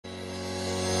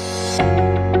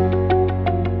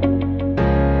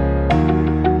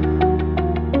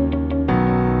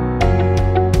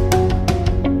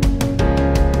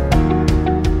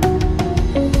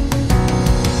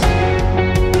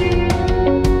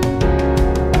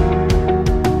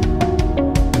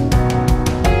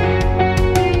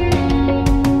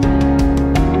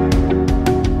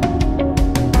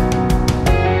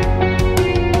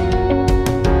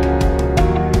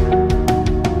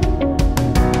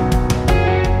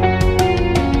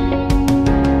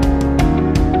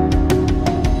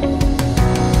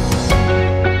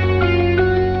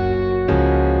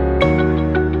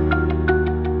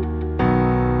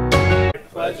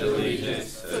Pledge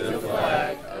allegiance to the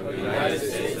flag of the United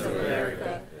States of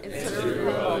America and to the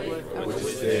republic for which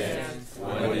it stands,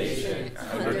 one nation,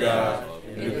 under God,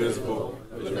 indivisible,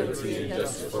 with liberty and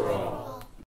justice for all.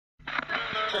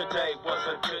 Today was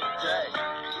a good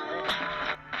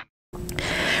day.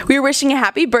 We are wishing a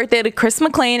happy birthday to Chris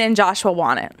McLean and Joshua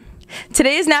Wannett.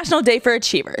 Today is National Day for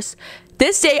Achievers.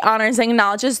 This day honors and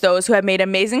acknowledges those who have made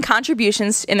amazing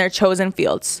contributions in their chosen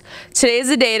fields. Today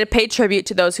is a day to pay tribute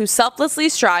to those who selflessly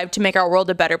strive to make our world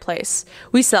a better place.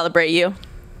 We celebrate you.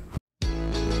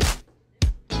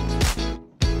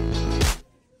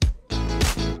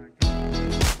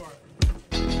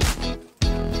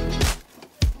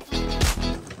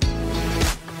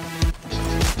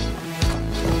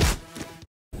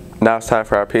 Now it's time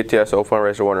for our PTSO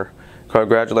fundraiser winner.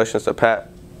 Congratulations to Pat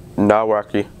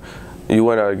Nawaki. You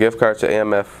win a gift card to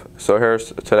AMF, so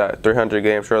here's to that 300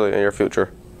 games Shirley in your future.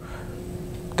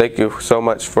 Thank you so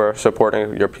much for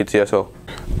supporting your PTSO.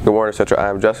 Good morning, Central. I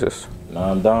am Justice.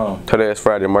 I'm Dom. Today is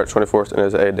Friday, March 24th, and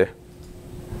it's A Day.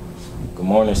 Good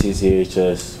morning,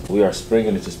 CCHS. We are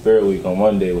springing into Spirit Week on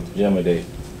Monday with Pajama Day.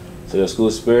 So your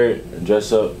school spirit and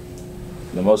dress up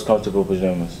in the most comfortable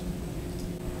pajamas.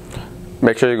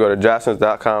 Make sure you go to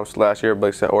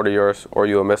johnsons.com/yearbooks and order yours, or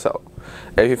you will miss out.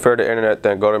 If you prefer the internet,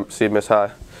 then go to see Miss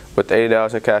High with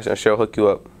 $80 in cash and she'll hook you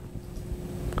up.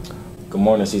 Good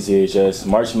morning, CCHS.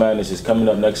 March Madness is coming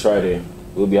up next Friday.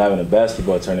 We'll be having a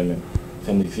basketball tournament,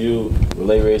 Family Feud,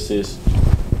 relay races,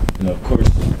 and of course,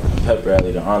 a pep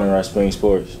rally to honor our spring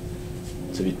sports.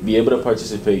 To be able to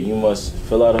participate, you must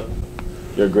fill out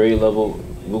your grade level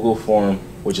Google form,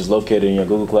 which is located in your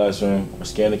Google Classroom, or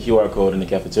scan the QR code in the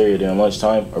cafeteria during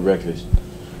lunchtime or breakfast.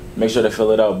 Make sure to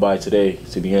fill it out by today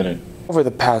to be entered. Over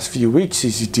the past few weeks,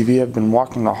 CCTV have been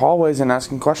walking the hallways and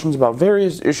asking questions about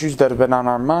various issues that have been on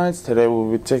our minds. Today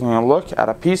we'll be taking a look at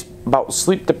a piece about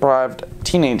sleep-deprived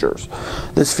teenagers.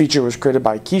 This feature was created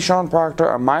by Keyshawn Proctor,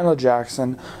 Amila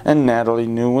Jackson, and Natalie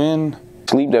Nguyen.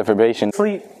 Sleep deprivation.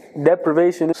 Sleep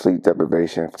deprivation. Sleep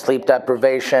deprivation. Sleep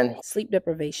deprivation. Sleep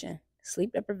deprivation.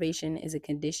 Sleep deprivation is a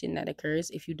condition that occurs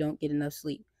if you don't get enough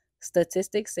sleep.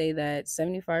 Statistics say that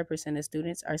 75% of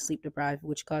students are sleep deprived,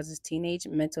 which causes teenage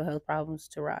mental health problems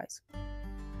to rise.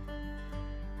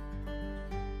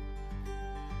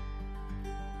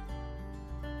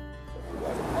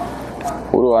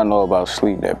 What do I know about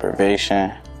sleep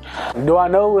deprivation? Do I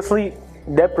know what sleep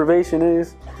deprivation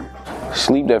is?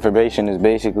 Sleep deprivation is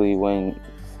basically when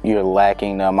you're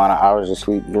lacking the amount of hours of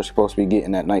sleep you're supposed to be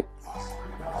getting at night.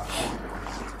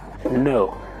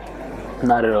 No,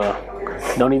 not at all.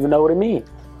 Don't even know what it means.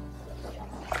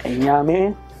 You know what I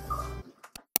mean?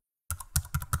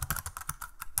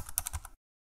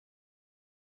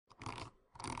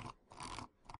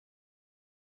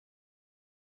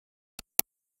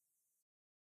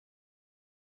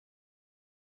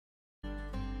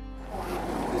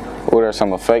 What are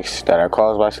some effects that are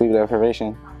caused by sleep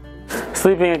deprivation?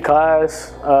 Sleeping in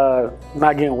class,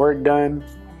 not getting work done.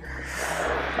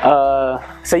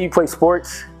 Say you play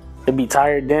sports, you'd be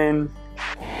tired then.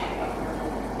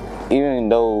 Even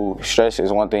though stress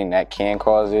is one thing that can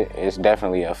cause it, it's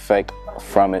definitely an effect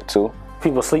from it too.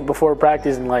 People sleep before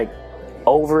practice and like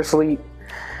oversleep.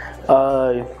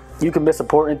 You can miss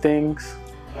important things,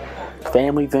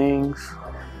 family things,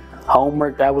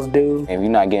 homework that was due. If you're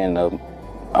not getting the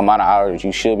amount of hours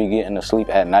you should be getting to sleep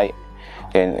at night,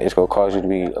 then it's gonna cause you to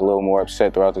be a little more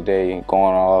upset throughout the day,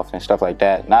 going off and stuff like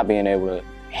that. Not being able to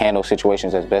handle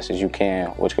situations as best as you can,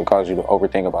 which could cause you to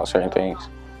overthink about certain things.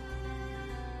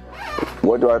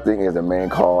 What do I think is the main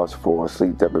cause for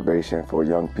sleep deprivation for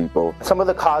young people? Some of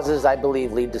the causes I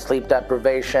believe lead to sleep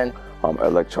deprivation.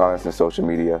 Electronics and social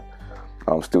media.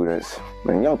 Students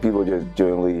and young people just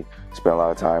generally spend a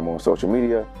lot of time on social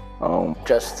media.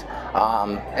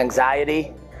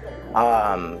 Anxiety,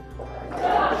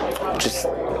 just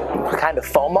kind of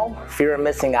FOMO, fear of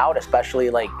missing out, especially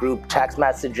like group text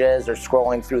messages or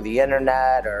scrolling through the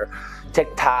internet or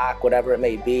TikTok, whatever it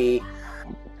may be.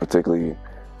 Particularly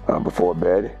before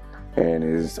bed, and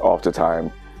is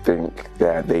oftentimes think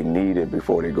that they need it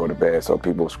before they go to bed. So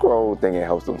people scroll, thinking it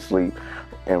helps them sleep.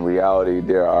 In reality,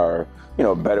 there are,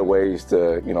 better ways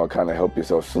to, kind of help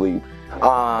yourself sleep.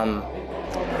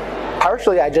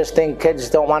 Partially, I just think kids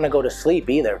don't want to go to sleep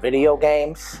either. Video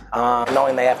games,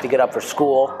 knowing they have to get up for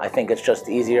school, I think it's just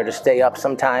easier to stay up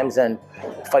sometimes and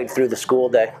fight through the school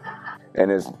day.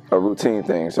 And it's a routine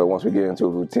thing. So once we get into a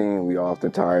routine, we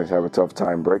oftentimes have a tough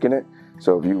time breaking it.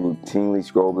 So if you routinely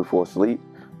scroll before sleep,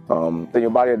 then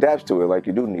your body adapts to it like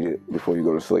you do need it before you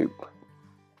go to sleep.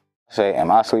 Say,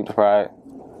 am I sleep deprived?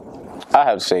 I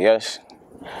have to say yes.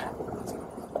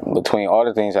 Between all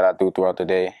the things that I do throughout the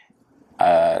day,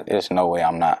 there's no way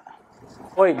I'm not.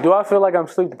 Wait, do I feel like I'm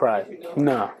sleep deprived?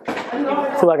 No.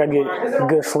 I feel like I get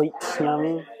good sleep, you know what I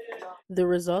mean? The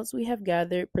results we have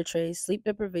gathered portray sleep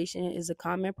deprivation is a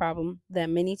common problem that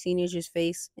many teenagers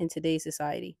face in today's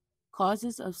society.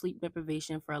 Causes of sleep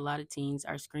deprivation for a lot of teens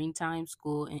are screen time,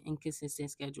 school, and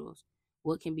inconsistent schedules.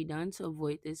 What can be done to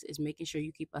avoid this is making sure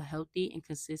you keep a healthy and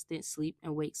consistent sleep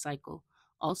and wake cycle.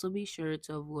 Also be sure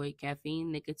to avoid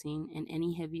caffeine, nicotine, and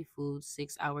any heavy foods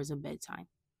 6 hours of bedtime.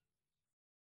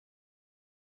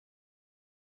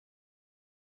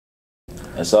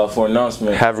 That's all for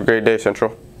announcement. Have a great day,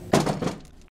 Central.